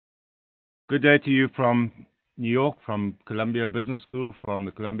Good day to you from New York, from Columbia Business School, from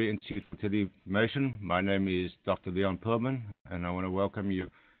the Columbia Institute for Teleinformation. My name is Dr. Leon Perlman, and I want to welcome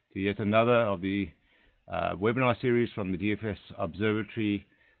you to yet another of the webinar series from the DFS Observatory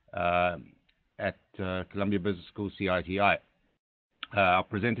at Columbia Business School, CITI. Our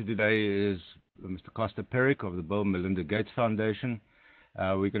presenter today is Mr. Kosta Peric of the Bill and Melinda Gates Foundation.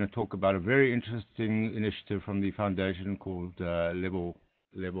 We're going to talk about a very interesting initiative from the foundation called Level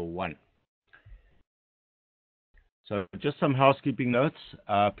 1. So just some housekeeping notes.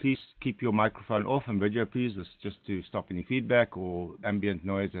 Please keep your microphone off and video, please. This is just to stop any feedback or ambient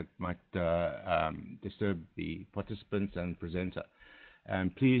noise that might disturb the participants and presenter.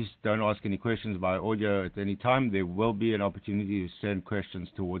 And please don't ask any questions by audio at any time. There will be an opportunity to send questions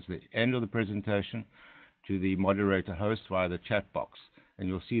towards the end of the presentation to the moderator host via the chat box. And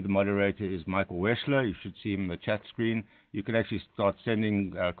you'll see the moderator is Michael Weschler. You should see him in the chat screen. You can actually start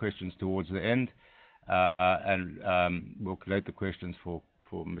sending questions towards the end. And we'll collate the questions for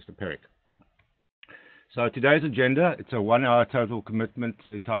Mr. Peric. So today's agenda, it's a 1-hour total commitment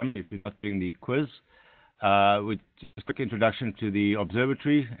to time if you're not doing the quiz. With just a quick introduction to the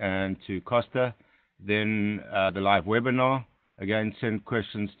observatory and to Kosta, then the live webinar. Again, send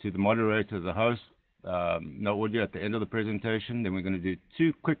questions to the moderator, the host. No audio at the end of the presentation. Then we're going to do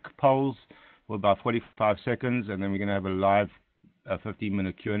 2 quick polls for about 45 seconds, and then we're going to have a live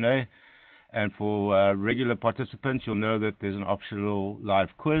 15-minute Q&A. And for regular participants, you'll know that there's an optional live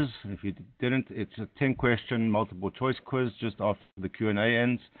quiz. If you didn't, it's a 10-question multiple-choice quiz just after the Q&A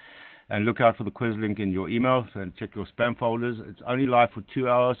ends. And look out for the quiz link in your email and check your spam folders. It's only live for 2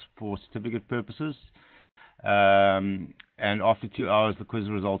 hours for certificate purposes. And after 2 hours, the quiz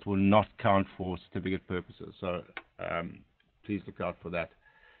results will not count for certificate purposes. So please look out for that.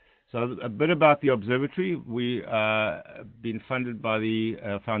 So a bit about the observatory. We've been funded by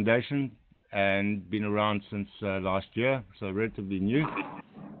the foundation and been around since last year, so relatively new.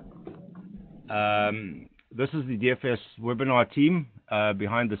 This is the DFS webinar team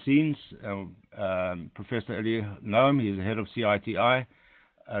behind the scenes. Professor Eli Noam, he's the head of CITI.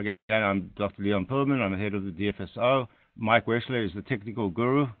 Again, I'm Dr. Leon Perlman, I'm the head of the DFSO. Mike Weschler is the technical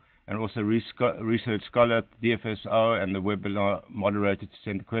guru and also research scholar at DFSO and the webinar moderator to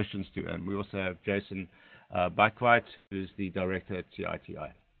send the questions to. And we also have Jason Backwhite, who's the director at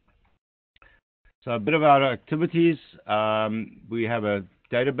CITI. So a bit about our activities. We have a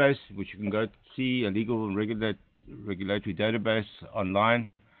database which you can go see, a legal and regulatory database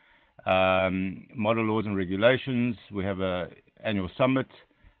online. Model laws and regulations. We have an annual summit,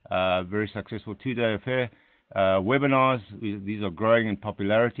 very successful 2-day affair. Webinars, these are growing in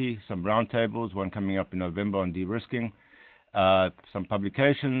popularity. Some roundtables, one coming up in November on de-risking. Some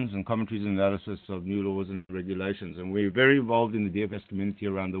publications and commentaries and analysis of new laws and regulations. And we're very involved in the DFS community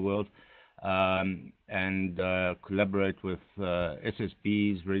around the world. And collaborate with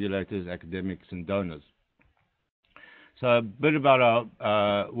SSBs, regulators, academics, and donors. So a bit about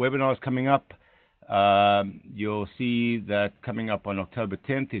our webinars coming up. You'll see that coming up on October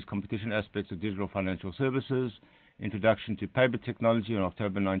 10th is Competition Aspects of Digital Financial Services, Introduction to Paper Technology on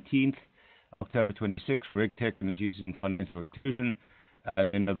October 19th, October 26th, RegTech and Using Financial Inclusion,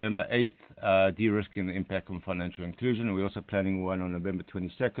 in November 8th, de-risking the impact on financial inclusion. We're also planning one on November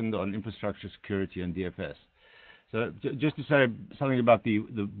 22nd on infrastructure, security, and DFS. So just to say something about the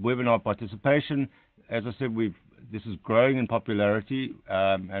webinar participation, as I said, this is growing in popularity,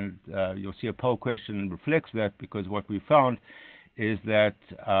 and you'll see a poll question reflects that, because what we found is that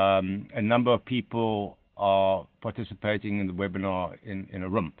a number of people are participating in the webinar in a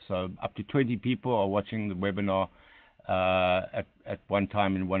room. So up to 20 people are watching the webinar at one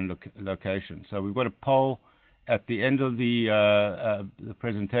time in one location. So we've got a poll at the end of the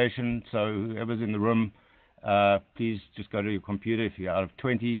presentation. So whoever's in the room, please just go to your computer. If you're out of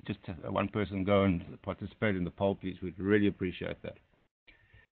 20, just one person go and participate in the poll, please. We'd really appreciate that.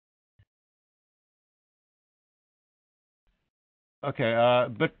 Okay, a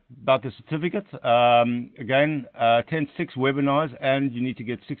bit about the certificate. Again, attend 6 webinars, and you need to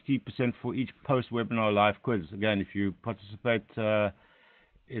get 60% for each post-webinar live quiz. Again, if you participate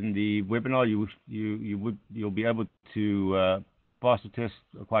in the webinar, you'll be able to pass the test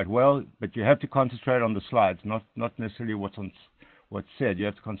quite well, but you have to concentrate on the slides, not necessarily what's said. You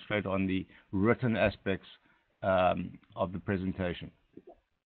have to concentrate on the written aspects of the presentation.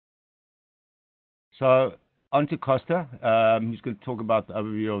 So on to Kosta, who's going to talk about the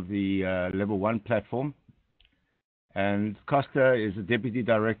overview of the Level 1 platform. And Kosta is the Deputy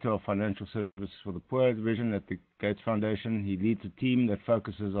Director of Financial Services for the Poor Division at the Gates Foundation. He leads a team that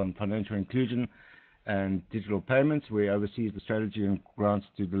focuses on financial inclusion and digital payments, where he oversees the strategy and grants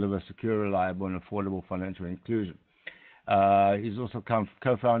to deliver secure, reliable, and affordable financial inclusion. He's also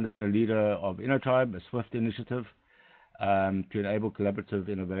co-founder and leader of InnoTribe, a SWIFT initiative to enable collaborative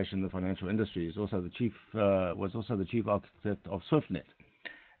innovation in the financial industry. He's also was also the chief architect of SwiftNet,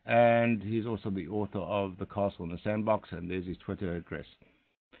 and he's also the author of The Castle in the Sandbox, and there's his Twitter address.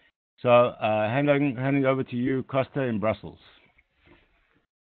 So handing over to you, Kosta, in Brussels.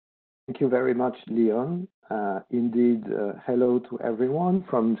 Thank you very much, Leon. Indeed, hello to everyone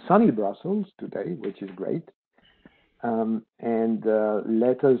from sunny Brussels today, which is great. And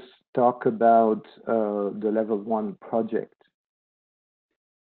let us talk about the Level 1 project.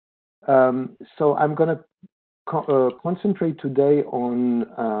 So I'm going to concentrate today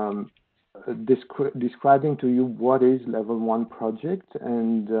on describing to you what is Level 1 project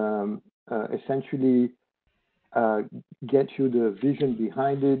and essentially get you the vision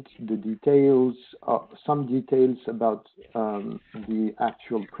behind it, the details, some details about the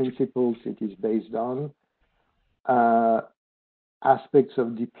actual principles it is based on, aspects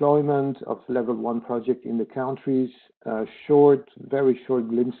of deployment of Level 1 project in the countries, very short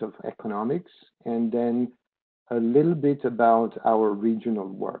glimpse of economics, and then a little bit about our regional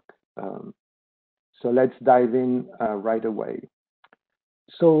work. So let's dive in right away.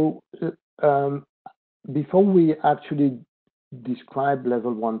 So before we actually describe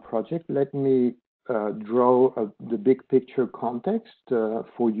Level 1 project, let me draw the big picture context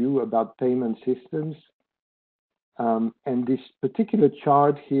for you about payment systems. And this particular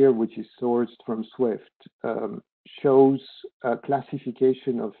chart here, which is sourced from SWIFT, shows a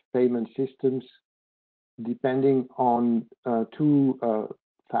classification of payment systems depending on two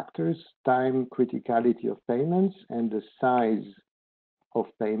factors: time criticality of payments and the size of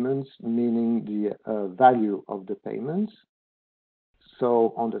payments, meaning the value of the payments.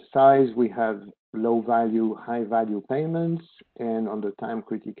 So on the size, we have low value, high value payments, and on the time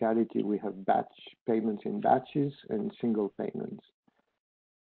criticality, we have batch payments in batches and single payments.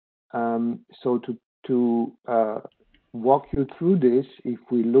 So to walk you through this, if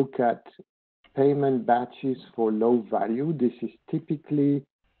we look at payment batches for low value, this is typically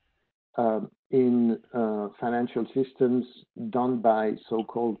in financial systems done by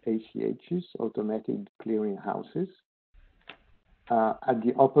so-called ACHs, automated clearing houses. At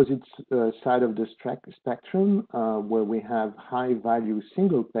the opposite side of the spectrum, where we have high-value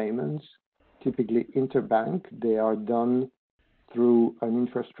single payments, typically interbank, they are done through an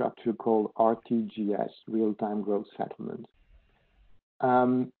infrastructure called RTGS, real-time gross settlement.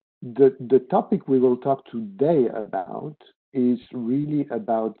 The topic we will talk today about is really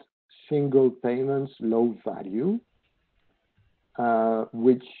about single payments, low value,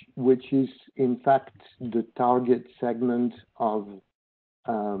 which is in fact the target segment of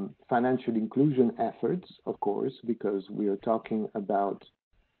financial inclusion efforts, of course, because we are talking about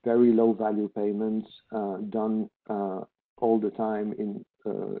very low value payments done all the time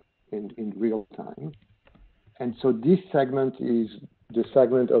in real time. And so this segment is the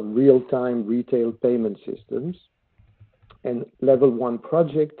segment of real-time retail payment systems, and Level 1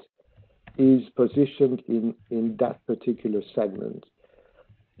 project is positioned in that particular segment.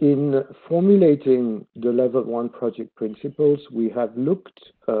 In formulating the Level 1 project principles, we have looked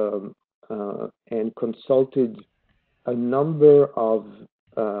and consulted a number of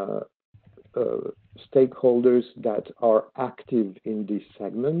stakeholders that are active in this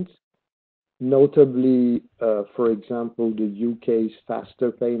segment, notably, for example, the UK's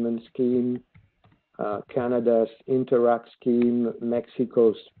Faster Payment Scheme, Canada's Interact Scheme,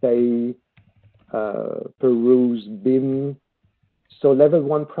 Mexico's Pay, Peru's BIM. So Level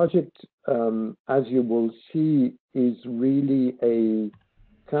 1 project, as you will see, is really a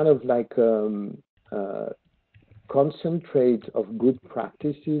kind of like concentrate of good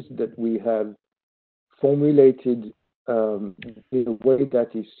practices that we have formulated in a way that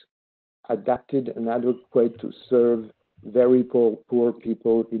is adapted and adequate to serve very poor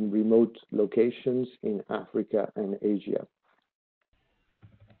people in remote locations in Africa and Asia.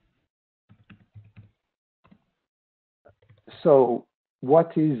 So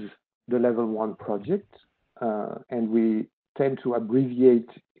what is the Level 1 project? And we tend to abbreviate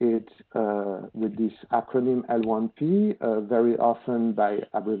it with this acronym L1P. Very often by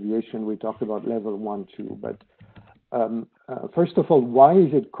abbreviation, we talk about Level 1, 2. But first of all, why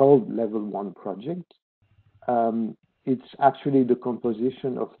is it called Level 1 project? It's actually the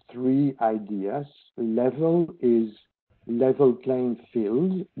composition of three ideas. Level is level playing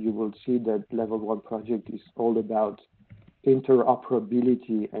field. You will see that Level 1 project is all about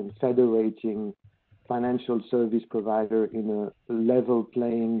interoperability and federating financial service provider in a level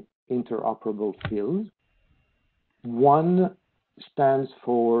playing interoperable field. One stands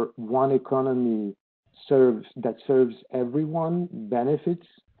for one economy that serves everyone, benefits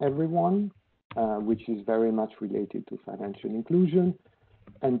everyone, which is very much related to financial inclusion.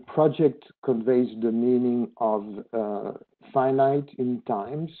 And project conveys the meaning of finite in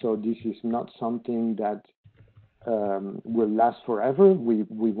time. So this is not something that will last forever. We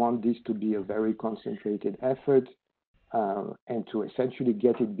want this to be a very concentrated effort and to essentially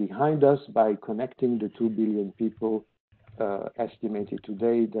get it behind us by connecting the 2 billion people estimated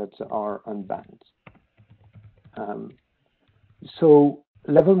today that are unbanked. So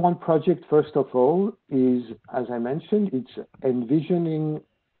Level 1 project, first of all, is, as I mentioned, it's envisioning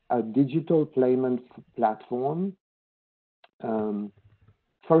a digital payment platform.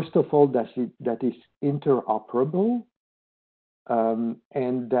 First of all, that is interoperable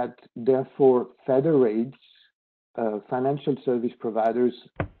and that therefore federates financial service providers,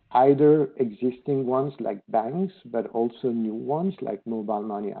 either existing ones like banks, but also new ones like mobile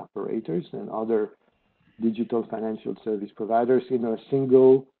money operators and other digital financial service providers in a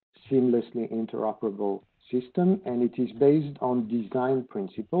single, seamlessly interoperable system. And it is based on design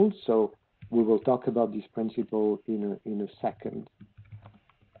principles. So we will talk about this principle in a second.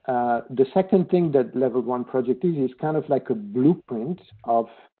 The second thing that Level 1 project is kind of like a blueprint of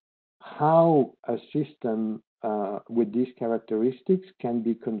how a system with these characteristics can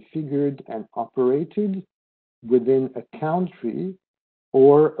be configured and operated within a country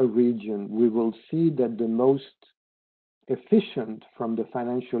or a region. We will see that the most efficient from the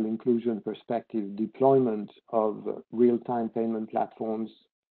financial inclusion perspective deployment of real-time payment platforms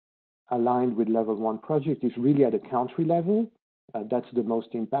aligned with Level 1 project is really at a country level. That's the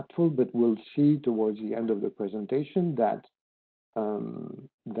most impactful, but we'll see towards the end of the presentation that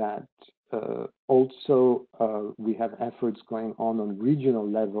also we have efforts going on regional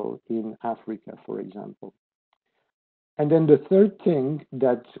level in Africa, for example. And then the third thing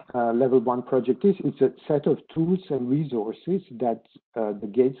that Level 1 project is, it's a set of tools and resources that the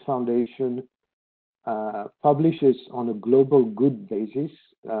Gates Foundation publishes on a global good basis.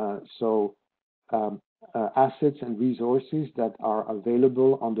 Assets and resources that are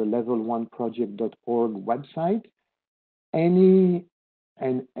available on the level1project.org website. Any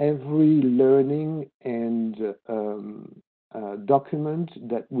and every learning and document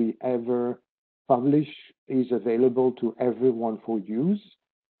that we ever publish is available to everyone for use.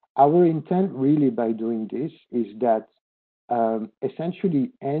 Our intent really by doing this is that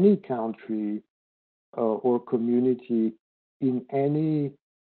essentially any country or community in any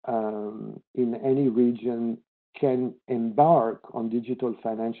region can embark on digital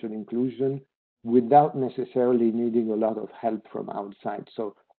financial inclusion without necessarily needing a lot of help from outside.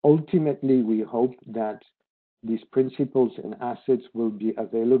 So ultimately, we hope that these principles and assets will be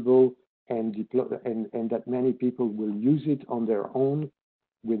available and that many people will use it on their own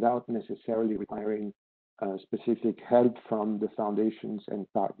without necessarily requiring specific help from the foundations and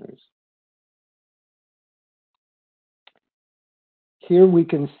partners. Here we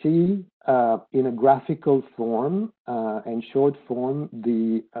can see in a graphical form and short form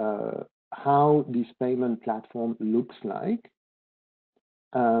how this payment platform looks like.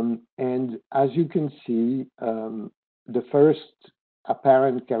 And as you can see, the first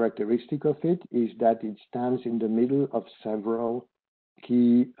apparent characteristic of it is that it stands in the middle of several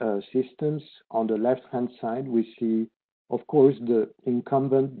key systems. On the left-hand side, we see, of course, the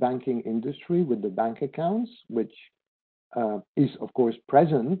incumbent banking industry with the bank accounts, which is, of course,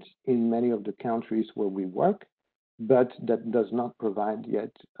 present in many of the countries where we work, but that does not provide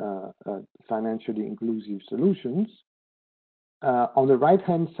yet financially inclusive solutions. On the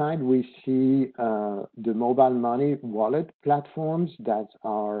right-hand side, we see the mobile money wallet platforms that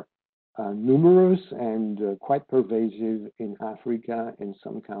are numerous and quite pervasive in Africa and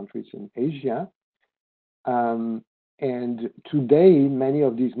some countries in Asia. And today, many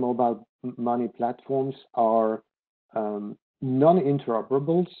of these mobile money platforms are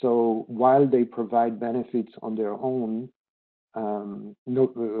non-interoperable. So while they provide benefits on their own,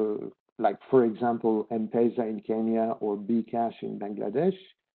 like, for example, M-Pesa in Kenya or bKash in Bangladesh,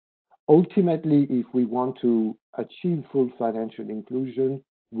 ultimately, if we want to achieve full financial inclusion,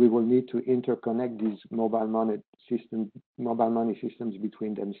 we will need to interconnect these mobile money systems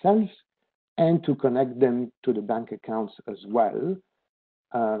between themselves and to connect them to the bank accounts as well.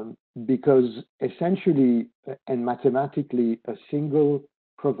 Because essentially and mathematically, a single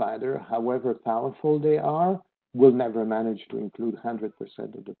provider, however powerful they are, will never manage to include 100%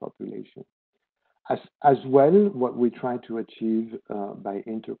 of the population. As well, what we try to achieve by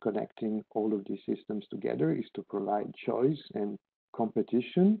interconnecting all of these systems together is to provide choice and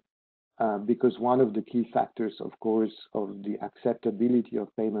competition because one of the key factors, of course, of the acceptability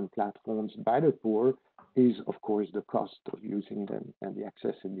of payment platforms by the poor is, of course, the cost of using them and the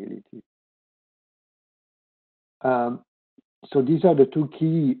accessibility. So these are the two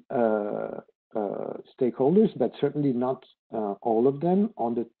key stakeholders, but certainly not all of them.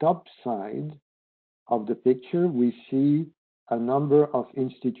 On the top side of the picture, we see a number of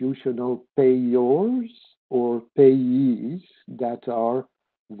institutional payors or payees that are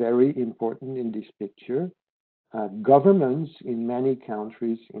very important in this picture. Governments in many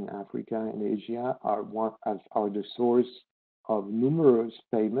countries in Africa and Asia are the source of numerous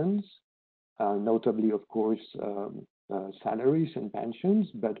payments, notably, of course, salaries and pensions,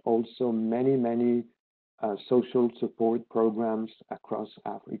 but also many social support programs across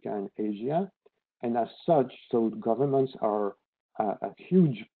Africa and Asia. And as such, so governments are a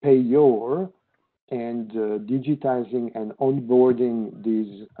huge payor, and digitizing and onboarding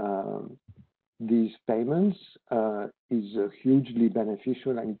these payments is hugely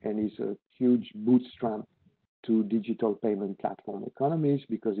beneficial and is a huge bootstrap to digital payment platform economies,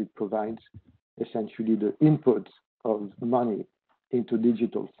 because it provides essentially the input of money into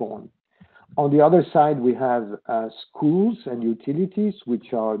digital form. On the other side, we have schools and utilities,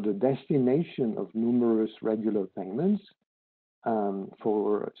 which are the destination of numerous regular payments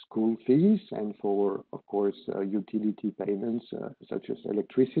for school fees and for, of course, utility payments such as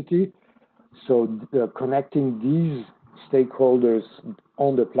electricity. So connecting these stakeholders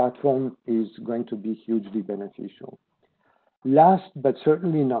on the platform is going to be hugely beneficial. Last but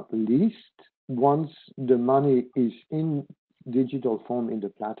certainly not least, once the money is in digital form in the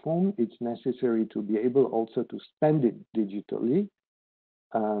platform, it's necessary to be able also to spend it digitally.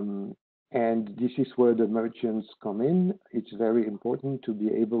 And this is where the merchants come in. It's very important to be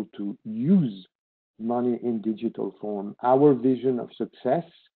able to use money in digital form. Our vision of success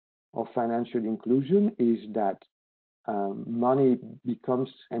of financial inclusion is that money becomes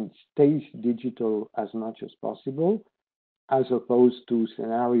and stays digital as much as possible, as opposed to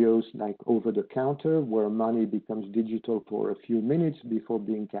scenarios like over the counter, where money becomes digital for a few minutes before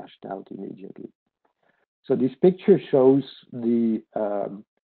being cashed out immediately. So this picture shows the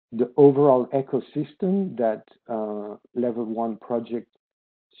overall ecosystem that Level 1 project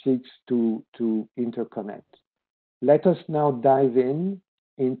seeks to interconnect. Let us now dive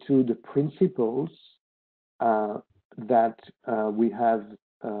into the principles that we have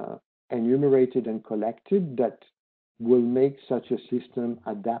enumerated and collected that will make such a system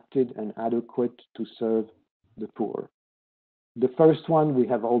adapted and adequate to serve the poor. The first one we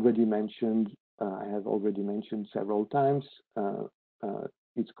have already mentioned, I have already mentioned several times.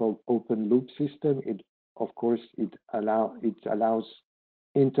 It's called open loop system. It, of course, it allows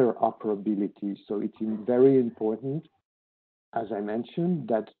interoperability. So it's very important, as I mentioned,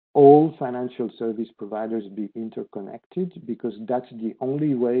 that all financial service providers be interconnected, because that's the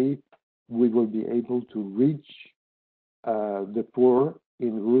only way we will be able to reach the poor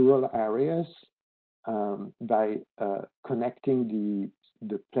in rural areas by connecting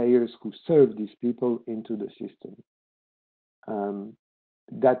the players who serve these people into the system.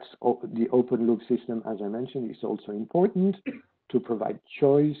 That's the open loop system, as I mentioned, is also important to provide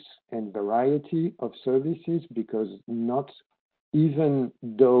choice and variety of services, because not even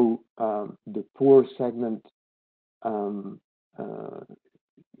though the poor segment, the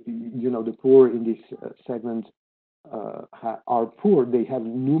poor in this segment are poor, they have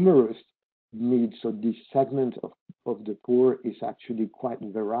numerous needs. So this segment of the poor is actually quite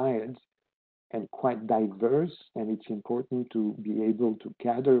varied and quite diverse, and it's important to be able to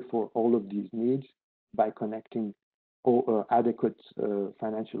gather for all of these needs by connecting adequate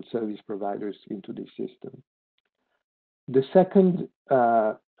financial service providers into the system. The second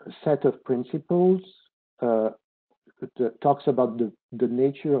set of principles talks about the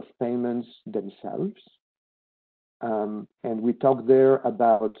nature of payments themselves. And we talk there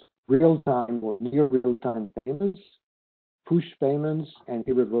about real-time or near real-time payments, push payments, and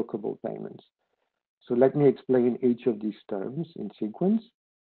irrevocable payments. So let me explain each of these terms in sequence.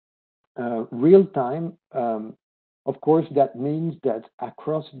 Real-time, of course, that means that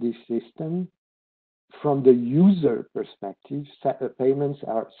across this system, from the user perspective, payments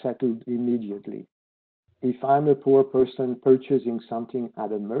are settled immediately. If I'm a poor person purchasing something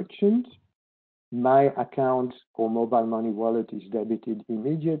at a merchant, my account or mobile money wallet is debited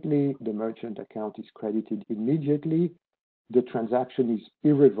immediately, the merchant account is credited immediately, the transaction is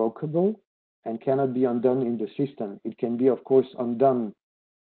irrevocable and cannot be undone in the system. It can be, of course, undone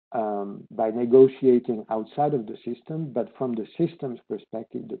by negotiating outside of the system, but from the system's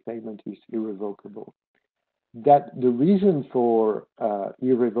perspective, the payment is irrevocable. That the reason for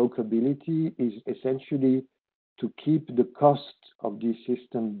irrevocability is essentially to keep the cost of this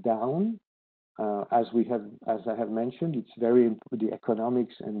system down. As I have mentioned, it's the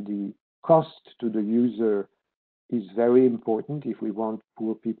economics and the cost to the user is very important. If we want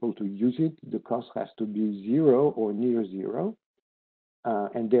poor people to use it, the cost has to be zero or near zero,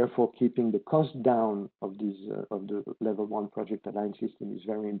 and therefore keeping the cost down of the level 1 project aligned system is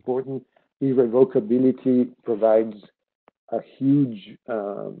very important. Irrevocability provides a huge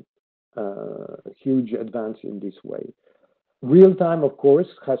advance in this way. Real time, of course,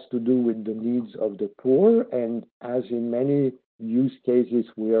 has to do with the needs of the poor, and as in many use cases,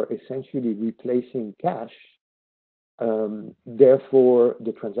 we are essentially replacing cash. Therefore,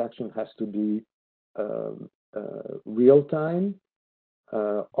 the transaction has to be real time.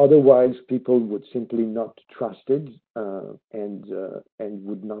 Otherwise, people would simply not trust it and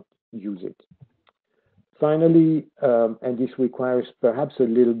would not use it. Finally, and this requires perhaps a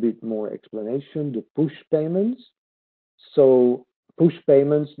little bit more explanation, the push payments. So push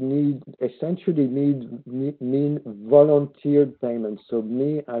payments essentially mean volunteered payments. So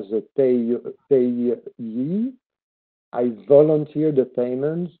me as a payee, I volunteer the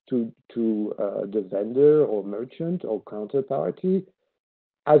payments to the vendor or merchant or counterparty,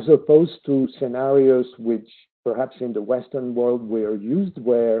 as opposed to scenarios which perhaps in the Western world were used,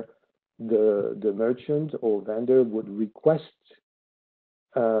 where the merchant or vendor would request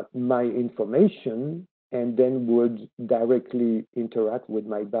my information and then would directly interact with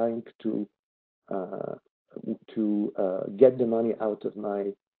my bank to get the money out of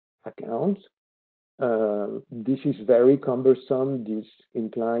my account. This is very cumbersome. This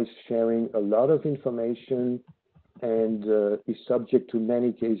implies sharing a lot of information and is subject to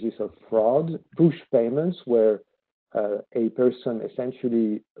many cases of fraud. Push payments, where a person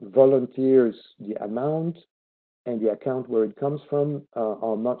essentially volunteers the amount and the account where it comes from,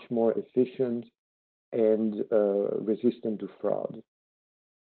 are much more efficient and resistant to fraud.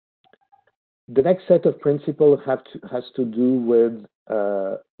 The next set of principles has to do with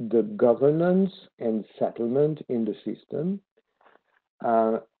the governance and settlement in the system.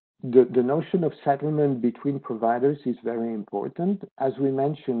 The notion of settlement between providers is very important. As we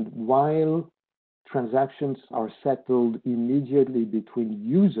mentioned, while transactions are settled immediately between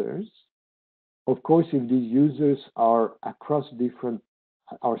users, of course, if these users are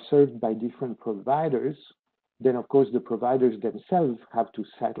served by different providers, then of course the providers themselves have to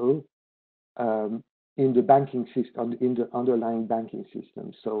settle in the banking system, in the underlying banking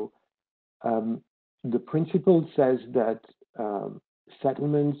system. So the principle says that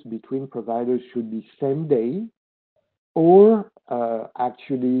settlements between providers should be same day, or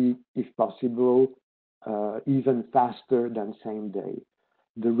actually, if possible, even faster than same day.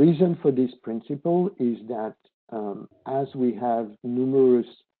 The reason for this principle is that as we have numerous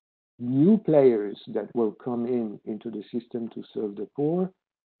new players that will come into the system to serve the poor,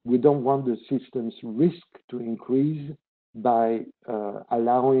 we don't want the system's risk to increase by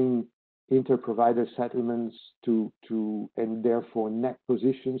allowing inter-provider settlements and therefore net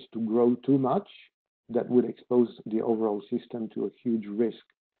positions to grow too much. That would expose the overall system to a huge risk.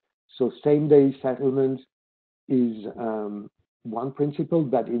 So same-day settlement is one principle,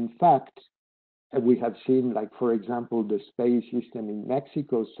 but in fact, we have seen, like, for example, the space system in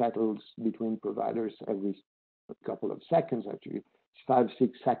Mexico settles between providers every couple of seconds, actually. It's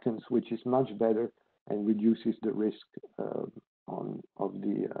 5-6 seconds, which is much better and reduces the risk of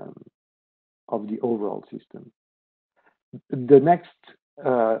the overall system. The next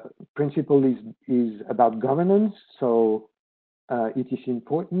principle is about governance. So it is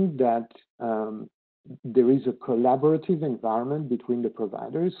important that there is a collaborative environment between the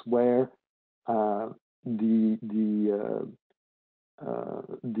providers where the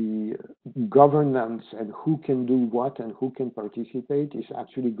governance and who can do what and who can participate is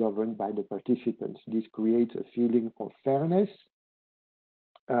actually governed by the participants. This creates a feeling of fairness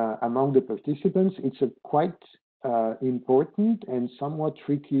among the participants. It's a quite important and somewhat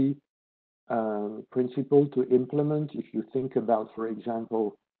tricky principle to implement. If you think about, for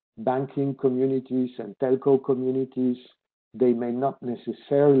example, banking communities and telco communities, they may not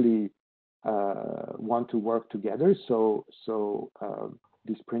necessarily want to work together. So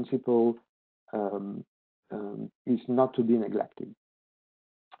this principle is not to be neglected.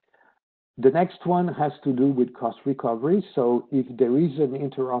 The next one has to do with cost recovery. So if there is an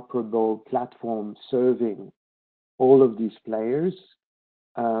interoperable platform serving all of these players,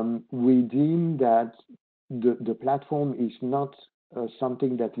 we deem that the platform is not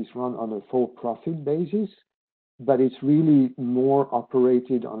something that is run on a for-profit basis, but it's really more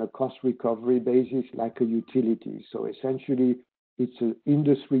operated on a cost recovery basis like a utility. So essentially, it's an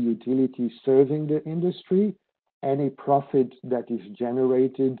industry utility serving the industry. Any profit that is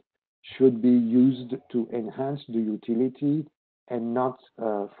generated should be used to enhance the utility and not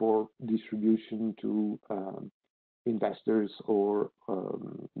for distribution to investors or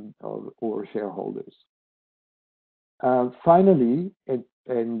shareholders. Finally,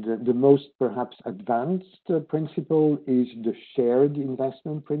 and the most perhaps advanced principle is the shared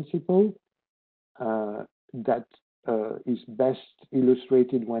investment principle that is best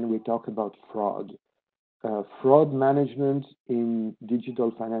illustrated when we talk about fraud. Fraud management in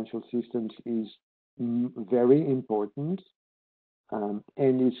digital financial systems is very important, and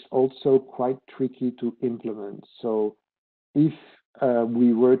it's also quite tricky to implement. So if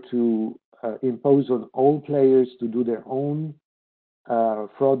we were to impose on all players to do their own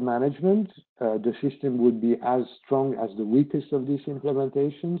fraud management, the system would be as strong as the weakest of these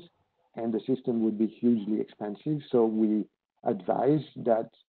implementations, and the system would be hugely expensive. So we advise that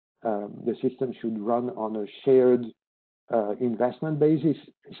the system should run on a shared investment basis,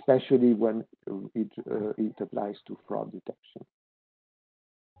 especially when it applies to fraud detection.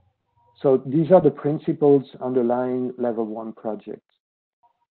 So these are the principles underlying level 1 projects.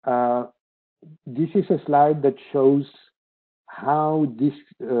 This is a slide that shows how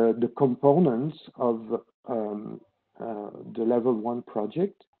the components of the level 1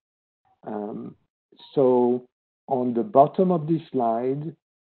 project. So on the bottom of this slide,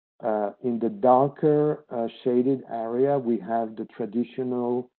 in the darker shaded area, we have the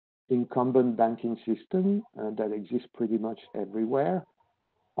traditional incumbent banking system that exists pretty much everywhere.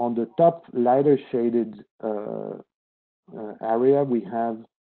 On the top lighter shaded area, we have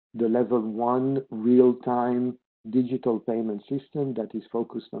the level 1 real-time digital payment system that is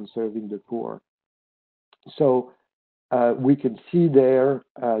focused on serving the poor. So we can see there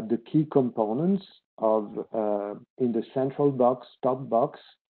the key components of in the central box, top box,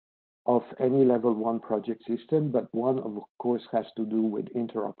 of any level 1 project system, but one of course has to do with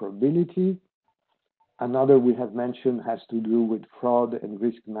interoperability. Another we have mentioned has to do with fraud and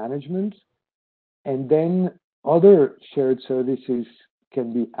risk management. And then other shared services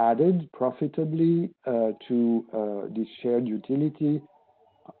can be added profitably to this shared utility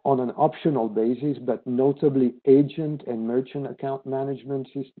on an optional basis, but notably agent and merchant account management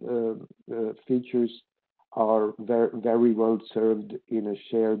features are very well served in a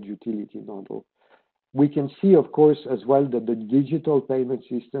shared utility model. We can see, of course, as well that the digital payment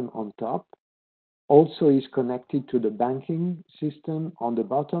system on top also is connected to the banking system on the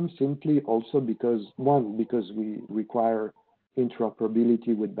bottom, simply also because we require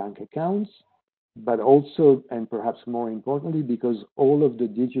interoperability with bank accounts, but also, and perhaps more importantly, because all of the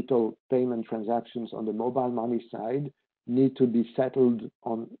digital payment transactions on the mobile money side need to be settled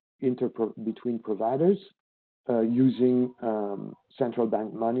on between providers using central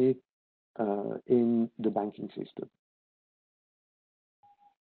bank money in the banking system.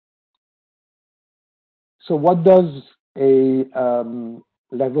 So what does a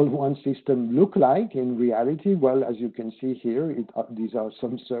level 1 system look like in reality? Well, as you can see here, these are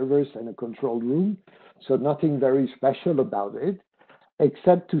some servers and a control room. So nothing very special about it,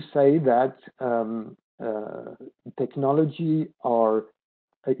 except to say that technology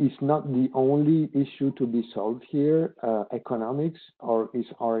is not the only issue to be solved here. Economics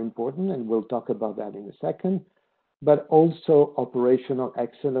are important, and we'll talk about that in a second. But also operational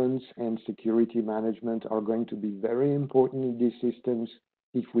excellence and security management are going to be very important in these systems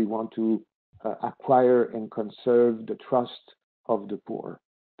if we want to acquire and conserve the trust of the poor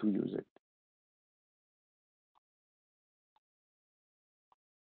to use it.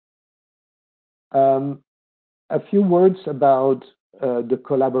 A few words about the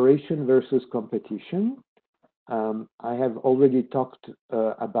collaboration versus competition. I have already talked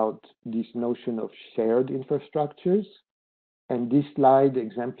about this notion of shared infrastructures, and this slide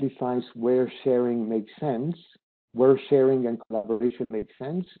exemplifies where sharing makes sense, where sharing and collaboration make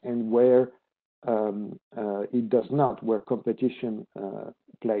sense, and where it does not, where competition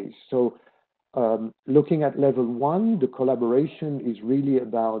plays. So looking at level 1, the collaboration is really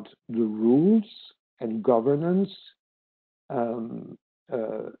about the rules and governance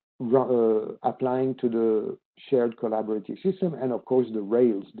applying to the shared collaborative system, and of course the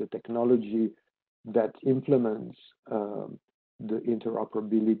rails, the technology that implements the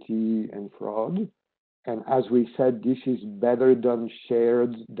interoperability and fraud. And as we said, this is better done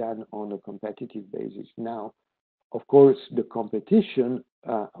shared than on a competitive basis. Now, of course, the competition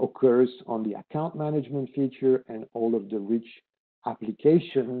occurs on the account management feature and all of the rich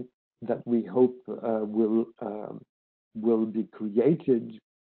application that we hope will be created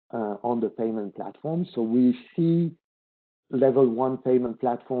on the payment platform. So we see level 1 payment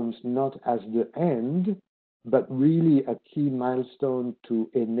platforms not as the end, but really a key milestone to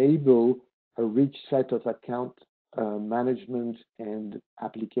enable a rich set of account management and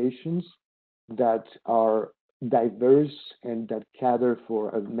applications that are diverse and that cater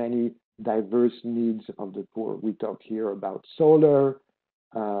for many diverse needs of the poor. We talk here about solar,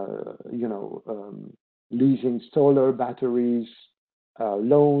 leasing solar batteries,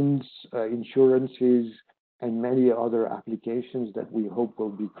 loans, insurances, and many other applications that we hope will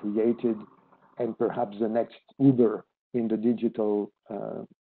be created, and perhaps the next Uber in the digital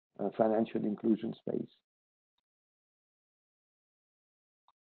financial inclusion space.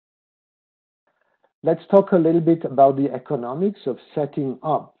 Let's talk a little bit about the economics of setting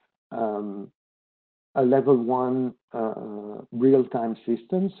up a level 1 real-time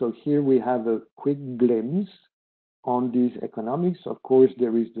system. So here we have a quick glimpse on these economics. Of course,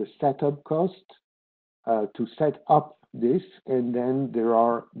 there is the setup cost to set up this, and then there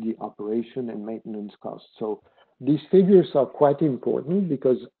are the operation and maintenance costs. So these figures are quite important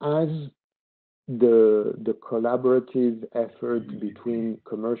because as the collaborative effort between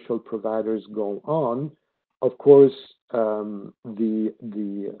commercial providers go on, of course, the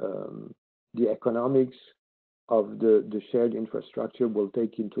economics of the shared infrastructure will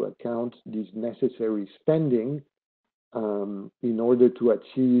take into account these necessary spending in order to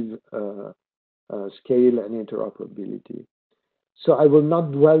achieve scale and interoperability. So I will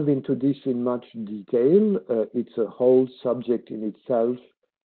not delve into this in much detail. It's a whole subject in itself,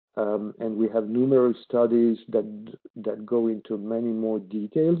 and we have numerous studies that go into many more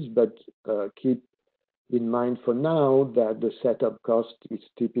details, but keep in mind for now that the setup cost is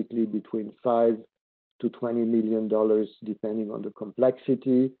typically between $5 to $20 million, depending on the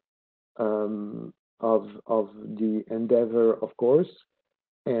complexity of the endeavor, of course,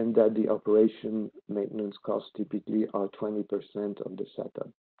 and that the operation maintenance costs typically are 20% of the setup.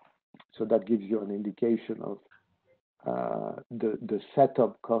 So that gives you an indication of the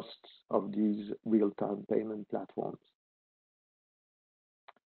setup costs of these real-time payment platforms.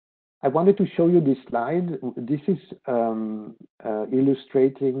 I wanted to show you this slide. This is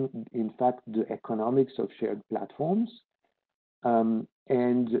illustrating, in fact, the economics of shared platforms.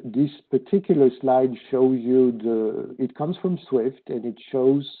 And this particular slide shows you it comes from Swift, and it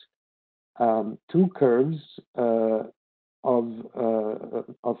shows two curves of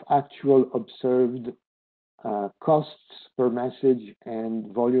actual observed costs per message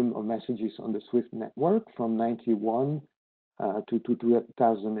and volume of messages on the Swift network from 91 to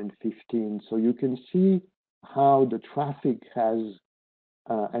 2015. So you can see how the traffic has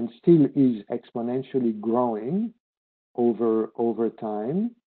and still is exponentially growing over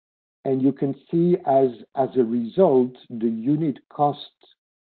time. And you can see as a result, the unit cost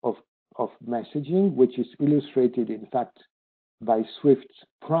of messaging, which is illustrated, in fact, by Swift's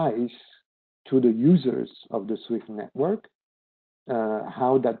price to the users of the Swift network,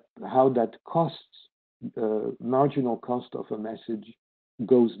 how that cost, marginal cost of a message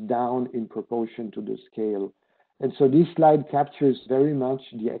goes down in proportion to the scale. And so this slide captures very much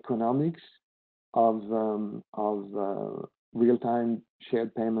the economics of real-time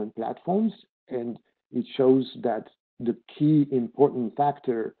shared payment platforms, and it shows that the key important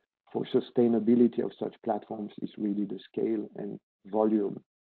factor for sustainability of such platforms is really the scale and volume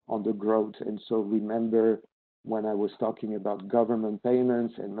on the growth. And so remember, when I was talking about government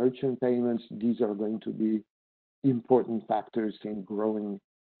payments and merchant payments, these are going to be important factors in growing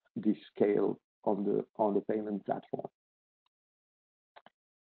the scale on the payment platform.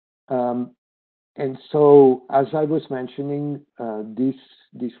 And so, as I was mentioning, this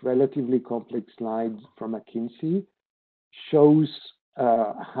relatively complex slide from McKinsey shows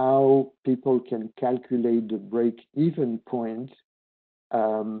how people can calculate the break-even point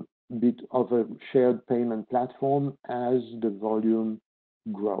of a shared payment platform as the volume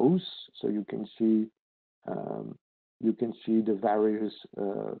grows. So you can see the various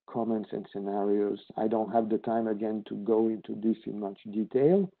comments and scenarios. I don't have the time again to go into this in much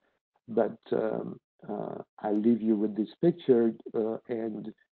detail, but I'll leave you with this picture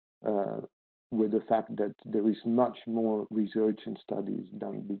and with the fact that there is much more research and studies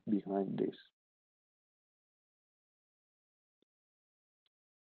done behind this.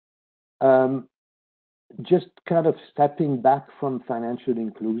 Just kind of stepping back from financial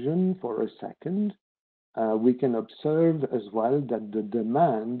inclusion for a second, we can observe as well that the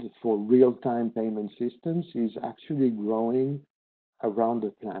demand for real-time payment systems is actually growing around the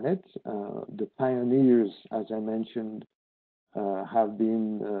planet. The pioneers, as I mentioned, have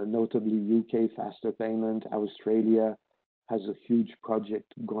been notably UK faster payment. Australia has a huge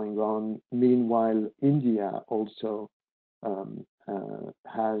project going on. Meanwhile, India also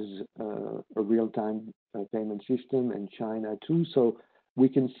has a real-time payment system, and China too. So we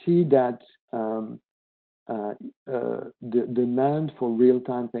can see that the demand for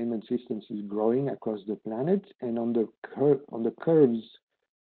real-time payment systems is growing across the planet. And on the curves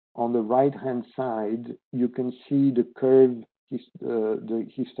on the right-hand side, you can see the curve, the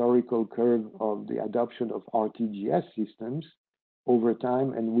historical curve of the adoption of RTGS systems over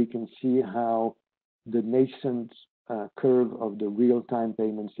time, and we can see how the nascent curve of the real-time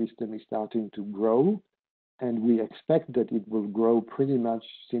payment system is starting to grow, and we expect that it will grow pretty much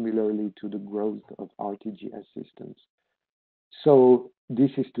similarly to the growth of RTGS systems. So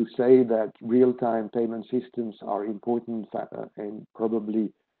this is to say that real-time payment systems are important and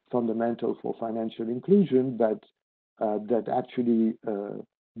probably fundamental for financial inclusion, but that actually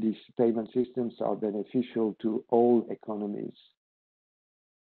these payment systems are beneficial to all economies.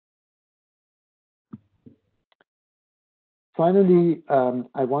 Finally,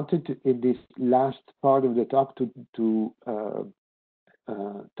 I wanted to, in this last part of the talk, to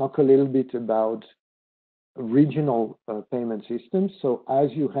talk a little bit about regional payment systems. So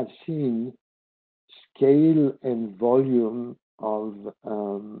as you have seen, scale and volume of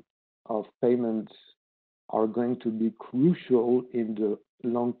payments are going to be crucial in the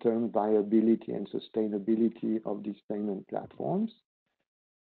long-term viability and sustainability of these payment platforms.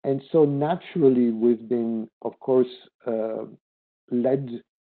 And so naturally, we've been, of course, led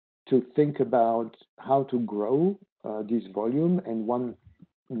to think about how to grow this volume. And one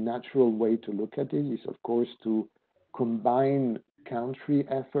natural way to look at it is, of course, to combine country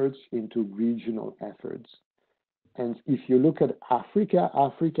efforts into regional efforts. And if you look at Africa,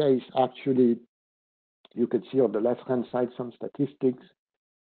 Africa is actually, you can see on the left-hand side some statistics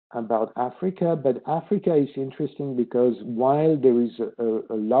about Africa, but Africa is interesting because while there is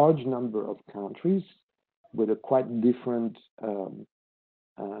a large number of countries with a quite different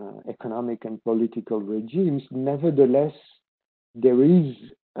economic and political regimes, nevertheless, there is,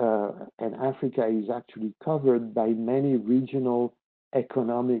 and Africa is actually covered by many regional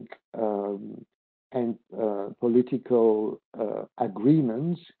economic and political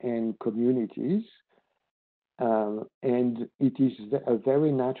agreements and communities. And it is a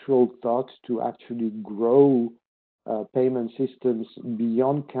very natural thought to actually grow payment systems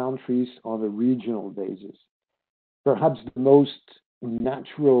beyond countries on a regional basis. Perhaps the most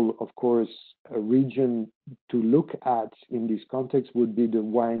natural, of course, region to look at in this context would be the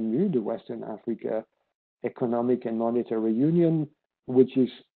WAMU, the Western Africa Economic and Monetary Union, which is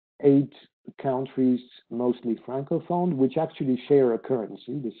 8 countries, mostly francophone, which actually share a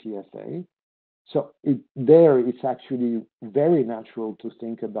currency, the CFA. So it's actually very natural to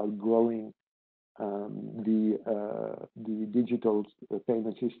think about growing the digital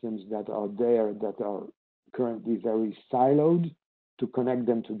payment systems that are there, that are currently very siloed, to connect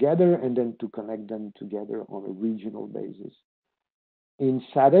them together and then to connect them together on a regional basis. In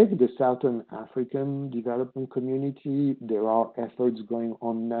SADC, the Southern African Development Community, there are efforts going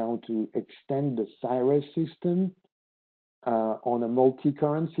on now to extend the CIRES system on a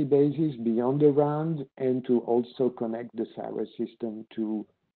multi-currency basis beyond the RAND, and to also connect the CIRES system to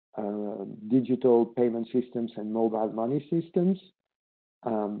digital payment systems and mobile money systems.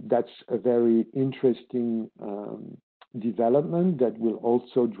 That's a very interesting development that will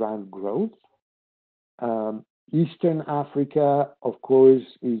also drive growth. Eastern Africa, of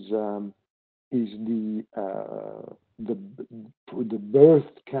course, is the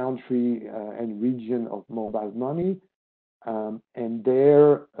birth country and region of mobile money. And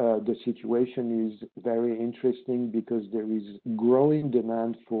there, the situation is very interesting because there is growing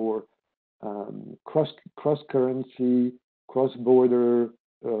demand for cross-currency, cross-border,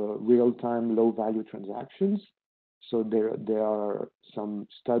 real-time, low-value transactions. So there are some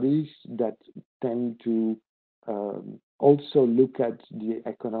studies that tend to also look at the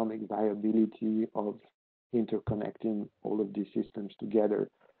economic viability of interconnecting all of these systems together.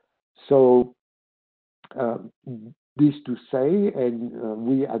 So this to say, and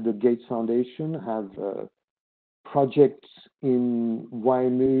we at the Gates Foundation have projects in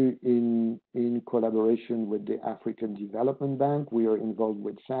WAMU in collaboration with the African Development Bank. We are involved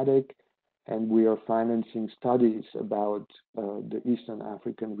with SADC, and we are financing studies about the Eastern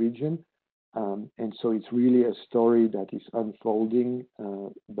African region. And so it's really a story that is unfolding,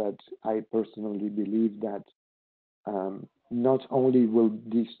 but I personally believe that not only will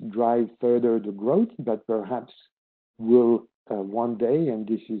this drive further the growth, but perhaps will one day, and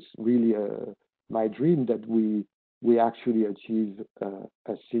this is really my dream, that we we actually achieve a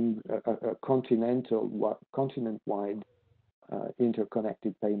continent-wide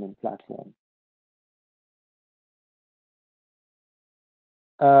interconnected payment platform.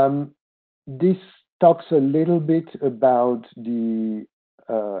 This talks a little bit about the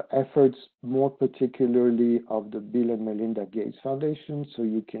efforts, more particularly of the Bill and Melinda Gates Foundation. So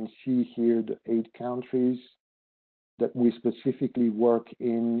you can see here the 8 countries that we specifically work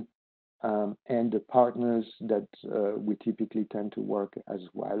in, and the partners that we typically tend to work as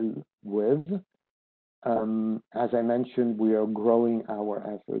well with. As I mentioned, we are growing our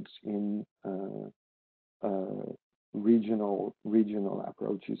efforts in regional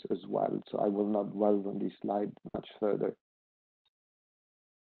approaches as well. So I will not dwell on this slide much further.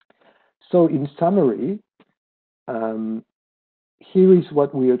 So in summary, here is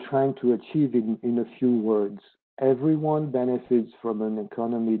what we are trying to achieve in a few words. Everyone benefits from an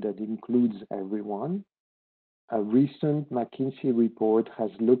economy that includes everyone. A recent McKinsey report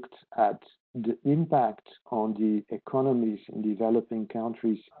has looked at the impact on the economies in developing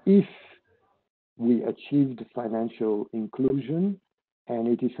countries if we achieved financial inclusion, and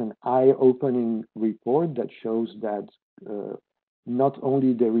it is an eye-opening report that shows that not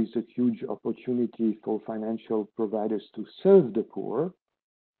only there is a huge opportunity for financial providers to serve the poor,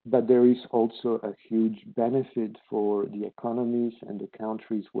 but there is also a huge benefit for the economies and the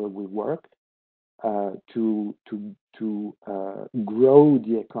countries where we work to grow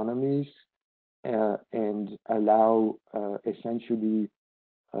the economies and allow essentially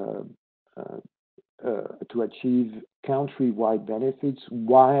to achieve country-wide benefits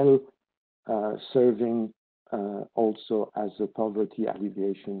while serving also as a poverty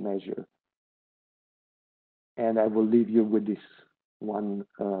alleviation measure. And I will leave you with this one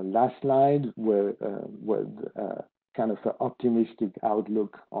last slide with kind of an optimistic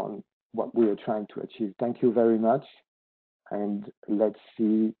outlook on what we are trying to achieve. Thank you very much. And let's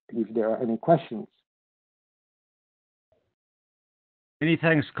see if there are any questions. Many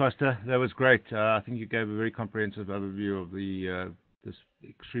thanks, Kosta. That was great. I think you gave a very comprehensive overview of the this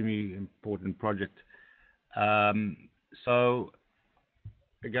extremely important project. So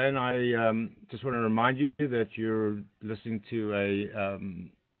again, I just want to remind you that you're listening to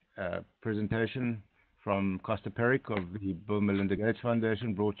a presentation from Kosta Peric of the Bill and Melinda Gates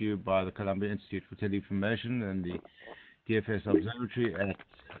Foundation, brought to you by the Columbia Institute for Teleinformation and the DFS Observatory at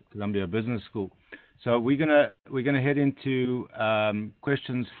Columbia Business School. So we're gonna head into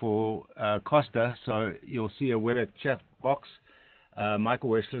questions for Kosta. So you'll see a web chat box. Michael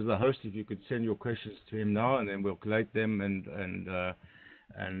Wessler is the host. If you could send your questions to him now, and then we'll collate them and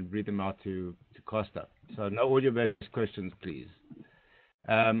read them out to Kosta. So no audio-based questions, please.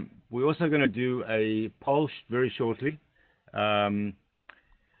 We're also going to do a poll very shortly.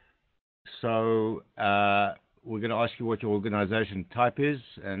 So we're going to ask you what your organization type is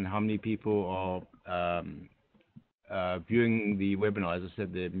and how many people are viewing the webinar. As I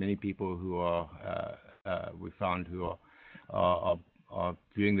said, there are many people who are we found who are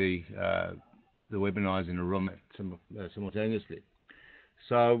viewing the webinars in a room simultaneously.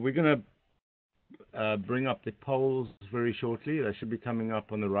 So we're going to bring up the polls very shortly. They should be coming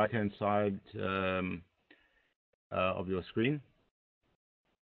up on the right-hand side of your screen.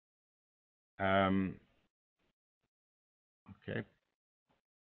 Okay.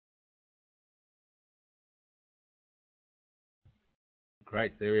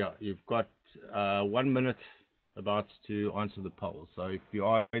 Great, there we are. You've got 1 minute about to answer the poll. So if you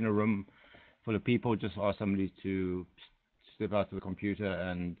are in a room full of people, just ask somebody to step out to the computer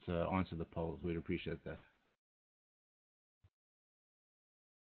and answer the polls. We'd appreciate that.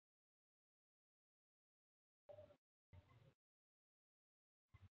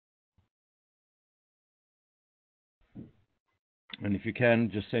 And if you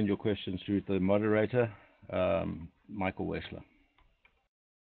can, just send your questions through to the moderator, Michael Wessler.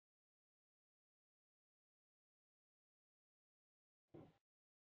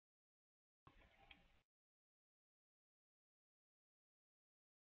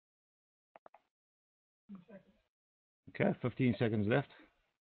 Okay, 15 seconds left.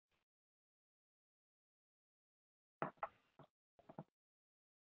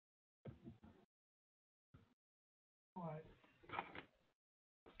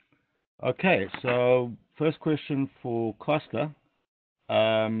 Okay, so first question for Kosta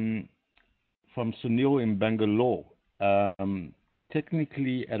from Sunil in Bangalore.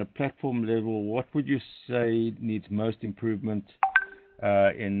 Technically, at a platform level, what would you say needs most improvement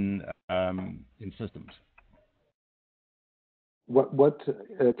in systems? What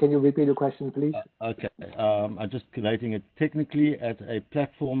can you repeat the question, please? Okay, I'm just collating it. Technically, at a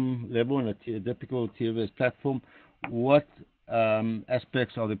platform level, in a typical TFS platform, what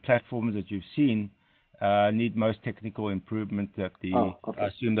aspects of the platforms that you've seen need most technical improvement that I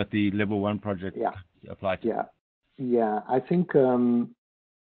assume that the level 1 project apply to? Yeah. I think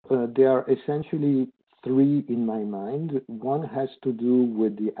there are essentially 3 in my mind. One has to do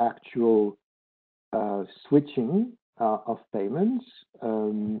with the actual switching of payments,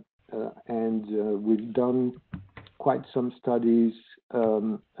 and we've done quite some studies,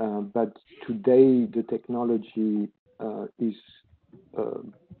 but today the technology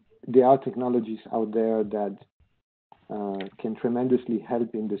there are technologies out there that can tremendously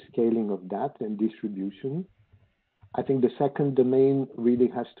help in the scaling of that and distribution. I think the second domain really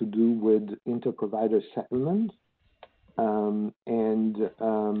has to do with inter-provider settlement, and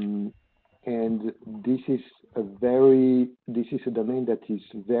this is a domain that is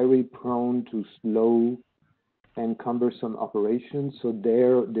very prone to slow and cumbersome operations. So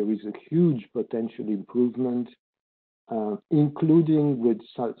there is a huge potential improvement, including with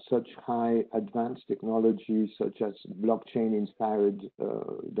such high advanced technologies such as blockchain-inspired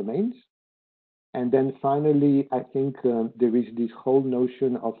domains. And then finally, I think there is this whole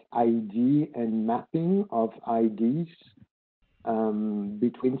notion of ID and mapping of IDs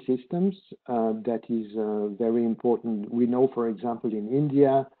between systems that is very important. We know, for example, in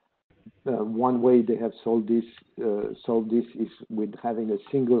India, one way they have solved this is with having a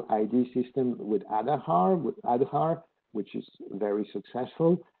single ID system with Aadhaar, which is very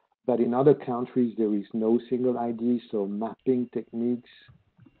successful. But in other countries, there is no single ID, so mapping techniques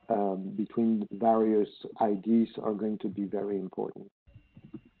between various IDs are going to be very important.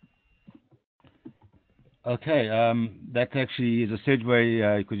 Okay, that actually is a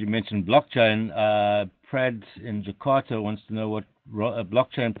segue because you mentioned blockchain. Prad in Jakarta wants to know what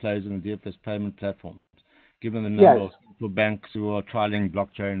blockchain plays in the DFS payment platform, given the number of central banks who are trialing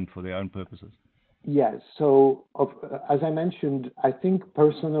blockchain for their own purposes. Yes, so as I mentioned, I think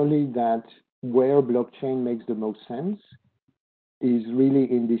personally that where blockchain makes the most sense is really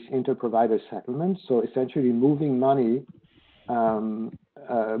in this inter-provider settlement. So essentially moving money,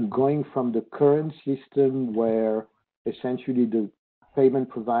 going from the current system where essentially the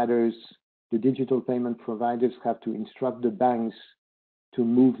digital payment providers have to instruct the banks to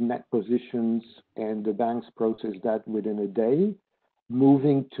move net positions, and the banks process that within a day,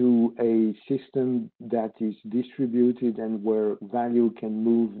 moving to a system that is distributed and where value can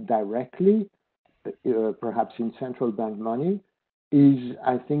move directly, perhaps in central bank money, is,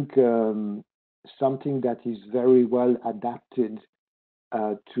 I think, something that is very well adapted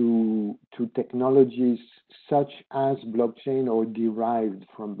to technologies such as blockchain or derived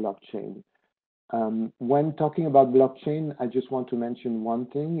from blockchain. When talking about blockchain, I just want to mention one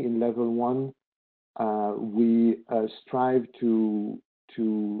thing. In level 1, we strive to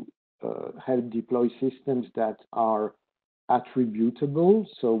help deploy systems that are attributable.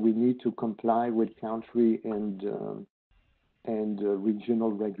 So we need to comply with country and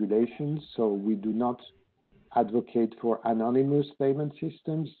regional regulations. So we do not advocate for anonymous payment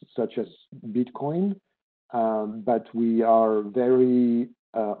systems such as Bitcoin, but we are very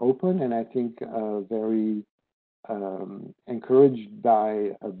open and I think very encouraged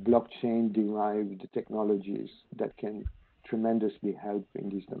by blockchain-derived technologies that can tremendously help in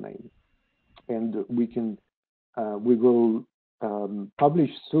this domain. And we will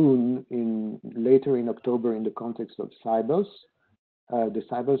publish soon, later in October, in the context of Cybos. The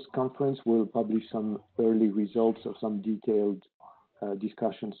Cybos conference will publish some early results of some detailed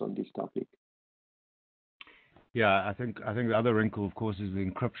discussions on this topic. Yeah, I think the other wrinkle, of course, is the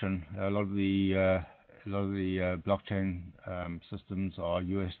encryption. A lot of the blockchain systems are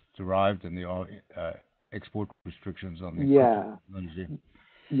US derived, and there are export restrictions on the technology.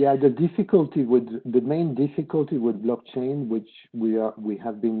 Yeah, the main difficulty with blockchain, which we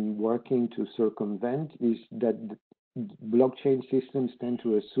have been working to circumvent, is that blockchain systems tend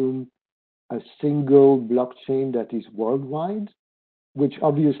to assume a single blockchain that is worldwide, which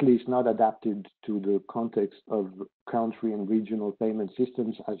obviously is not adapted to the context of country and regional payment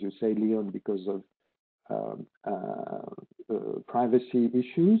systems, as you say, Leon, because of privacy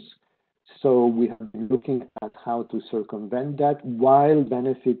issues. So we have been looking at how to circumvent that while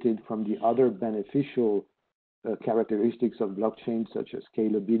benefited from the other beneficial characteristics of blockchain, such as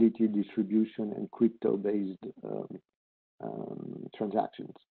scalability, distribution, and crypto-based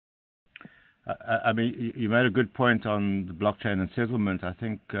transactions. I mean, you made a good point on the blockchain and settlement. I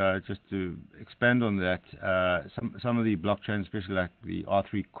think just to expand on that, some of the blockchains, especially like the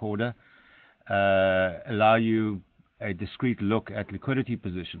R3 Corda, allow you a discrete look at liquidity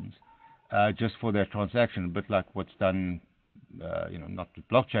positions just for their transaction, a bit like what's done, not with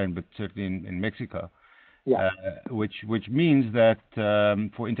blockchain, but certainly in Mexico. Yeah. Which means that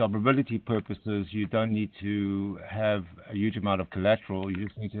for interoperability purposes, you don't need to have a huge amount of collateral. You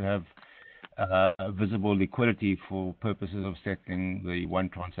just need to have visible liquidity for purposes of settling the one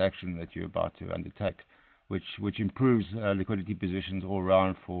transaction that you're about to undertake, which improves liquidity positions all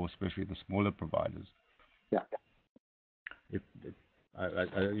around for especially the smaller providers. Yeah.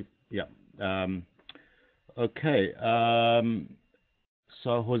 Yeah. Okay.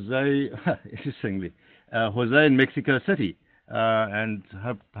 So Jose, interestingly, Jose in Mexico City, and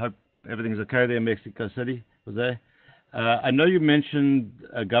hope everything's okay there in Mexico City, Jose. I know you mentioned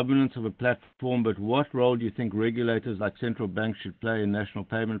governance of a platform, but what role do you think regulators like central banks should play in national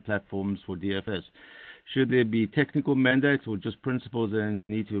payment platforms for DFS? Should there be technical mandates or just principles that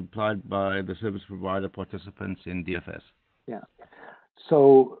need to be applied by the service provider participants in DFS? Yeah.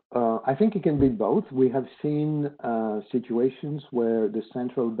 So I think it can be both. We have seen situations where the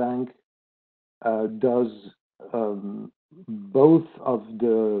central bank does both of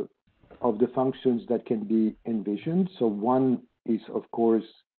the functions that can be envisioned. So one is, of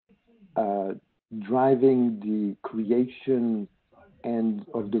course, driving the creation and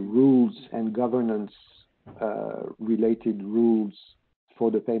of the rules and governance related rules for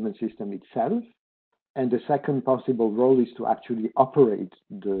the payment system itself. And the second possible role is to actually operate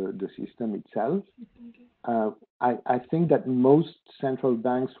the system itself. I think that most central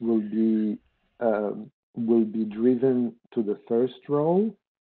banks will be driven to the first role.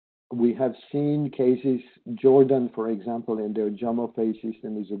 We have seen cases, Jordan, for example, in their JAMO-Pay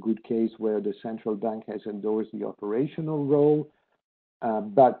system is a good case where the central bank has endorsed the operational role,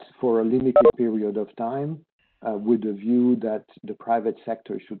 but for a limited period of time, with the view that the private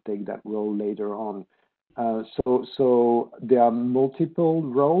sector should take that role later on. So there are multiple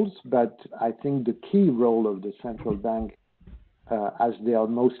roles, but I think the key role of the central bank, as they are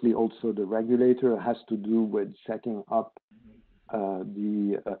mostly also the regulator, has to do with setting up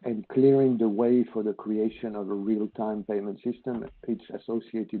and clearing the way for the creation of a real-time payment system, its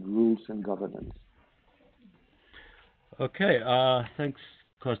associated rules and governance. Okay, thanks,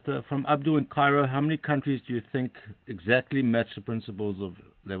 Kosta. From Abdul in Cairo, how many countries do you think exactly match the principles of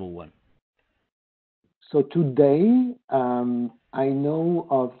level 1? So today, I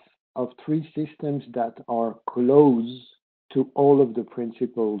know of 3 systems that are close to all of the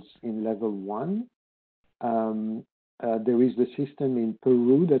principles in level 1. There is the system in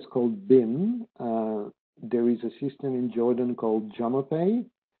Peru that's called BIM. There is a system in Jordan called JAMO-Pay.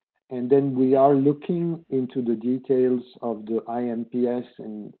 And then we are looking into the details of the IMPS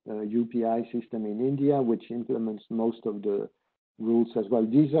and UPI system in India, which implements most of the rules as well.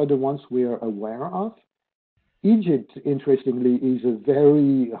 These are the ones we are aware of. Egypt, interestingly, is a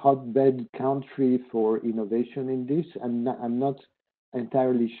very hotbed country for innovation in this. I'm not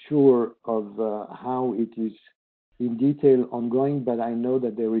entirely sure of how it is in detail ongoing, but I know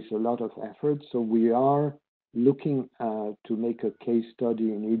that there is a lot of effort. So we are looking to make a case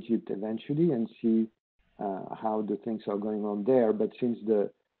study in Egypt eventually and see how the things are going on there. But since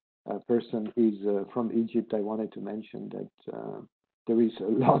the person is from Egypt, I wanted to mention that there is a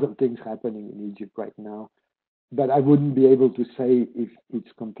lot of things happening in Egypt right now. But I wouldn't be able to say if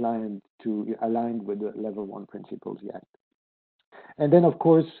it's compliant to aligned with the level 1 principles yet. And then, of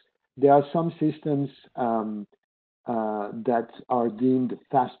course, there are some systems that are deemed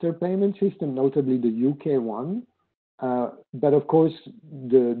faster payment system, notably the UK one. But of course,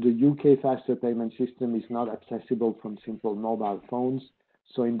 the UK faster payment system is not accessible from simple mobile phones.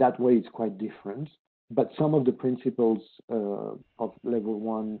 So in that way, it's quite different. But some of the principles of level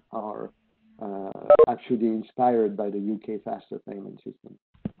 1 are actually inspired by the UK faster payment system.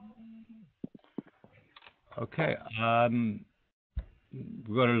 Okay.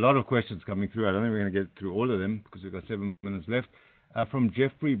 We've got a lot of questions coming through. I don't think we're going to get through all of them because we've got 7 minutes left. From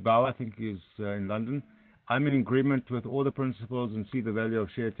Jeffrey Bauer, I think he's in London. I'm in agreement with all the principles and see the value of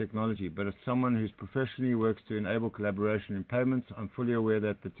shared technology, but as someone who's professionally works to enable collaboration in payments, I'm fully aware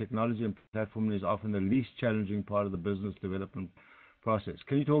that the technology and platform is often the least challenging part of the business development process.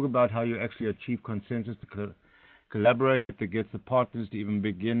 Can you talk about how you actually achieve consensus to collaborate that gets the partners to even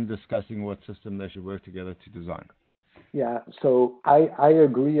begin discussing what system they should work together to design? Yeah, so I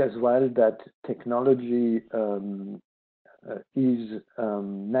agree as well that technology is a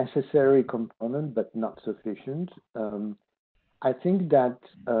necessary component, but not sufficient. I think that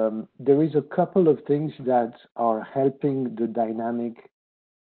there is a couple of things that are helping the dynamic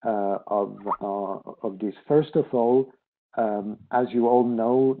of this. First of all, as you all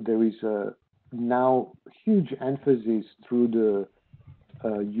know, there is a now huge emphasis through the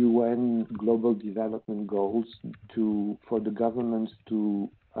UN Global Development Goals for the governments to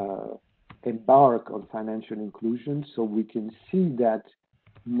embark on financial inclusion. So we can see that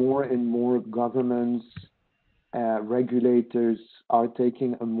more and more governments, regulators are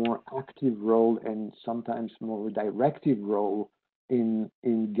taking a more active role and sometimes more directive role in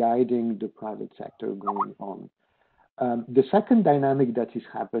guiding the private sector going on. The second dynamic that is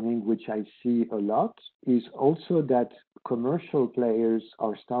happening, which I see a lot, is also that commercial players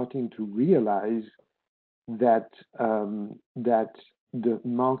are starting to realize that that the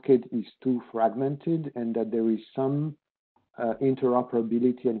market is too fragmented and that there is some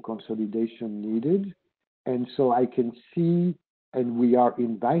interoperability and consolidation needed. And so I can see, and we are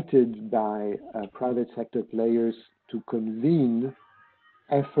invited by private sector players to convene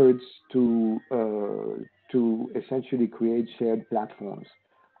efforts to essentially create shared platforms.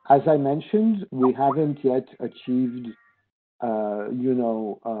 As I mentioned, we haven't yet achieved,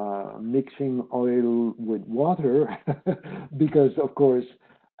 mixing oil with water, because of course,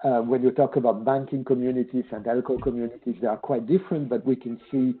 when you talk about banking communities and telco communities, they are quite different, but we can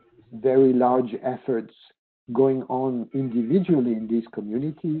see very large efforts going on individually in these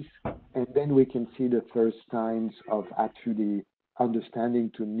communities, and then we can see the first signs of actually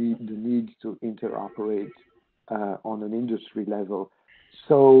understanding the need to interoperate on an industry level.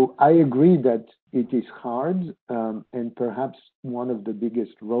 So I agree that it is hard, and perhaps one of the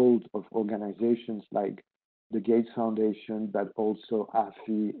biggest roles of organizations like the Gates Foundation, but also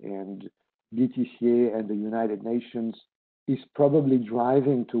AFI and BTCA and the United Nations is probably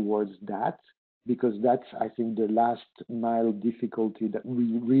driving towards that, because that's, I think, the last mile difficulty that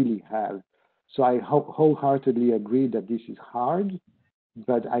we really have. So I wholeheartedly agree that this is hard,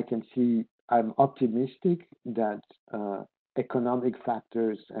 but I can see, I'm optimistic that economic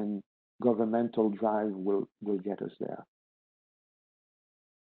factors and governmental drive will get us there.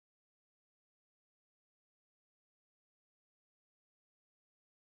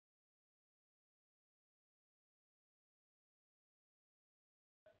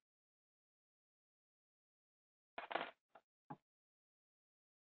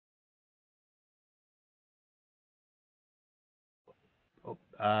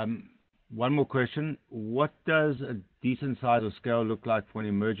 One more question. What does a decent size or scale look like for an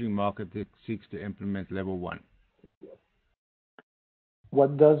emerging market that seeks to implement level 1?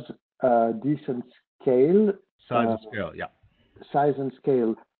 What does decent scale? Size and scale, yeah. Size and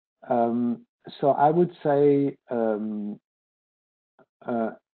scale. So I would say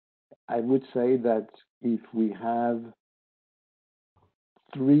that if we have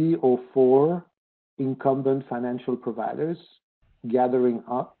 3 or 4 incumbent financial providers gathering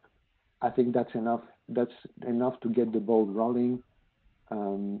up, I think that's enough. That's enough to get the ball rolling.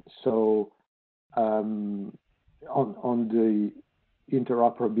 On the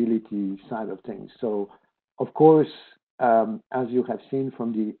interoperability side of things. So, of course, as you have seen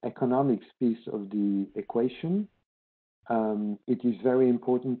from the economics piece of the equation, it is very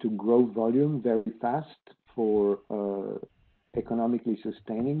important to grow volume very fast for economically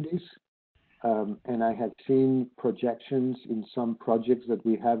sustaining this. And I have seen projections in some projects that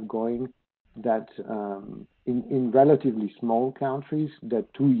we have going that in relatively small countries, that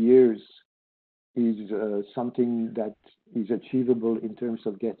 2 years is something that is achievable in terms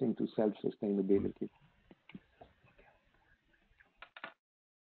of getting to self-sustainability.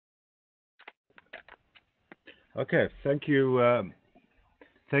 Okay, thank you.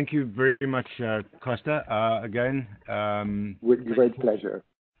 Thank you very much, Kosta. Again, with great pleasure.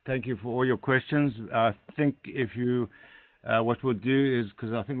 Thank you for all your questions. I think if you, what we'll do is,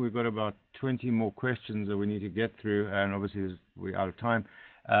 because I think we've got about 20 more questions that we need to get through, and obviously we're out of time,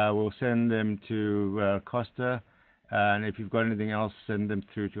 we'll send them to Kosta, and if you've got anything else, send them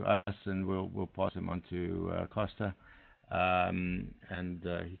through to us, and we'll pass them on to Kosta, and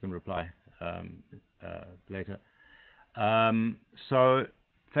he can reply later. So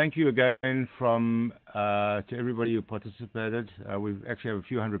thank you again to everybody who participated. We actually have a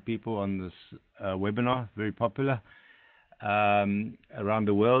few hundred people on this webinar, very popular around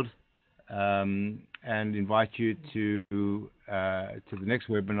the world, and invite you to the next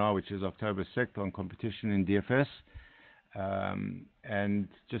webinar, which is October 6th on competition in DFS. And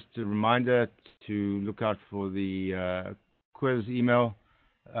just a reminder to look out for the quiz email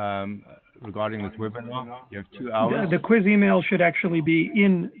regarding this webinar. You have 2 hours. The quiz email should actually be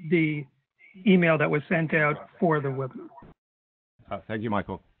in the email that was sent out for the webinar. Thank you,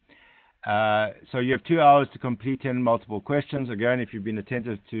 Michael. So you have 2 hours to complete 10 multiple questions. Again, if you've been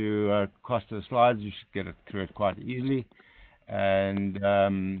attentive to Kosta's slides, you should get it through it quite easily. And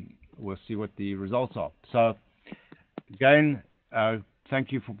we'll see what the results are. So again,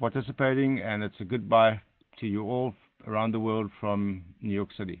 thank you for participating, and it's a goodbye to you all around the world from New York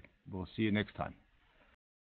City. We'll see you next time.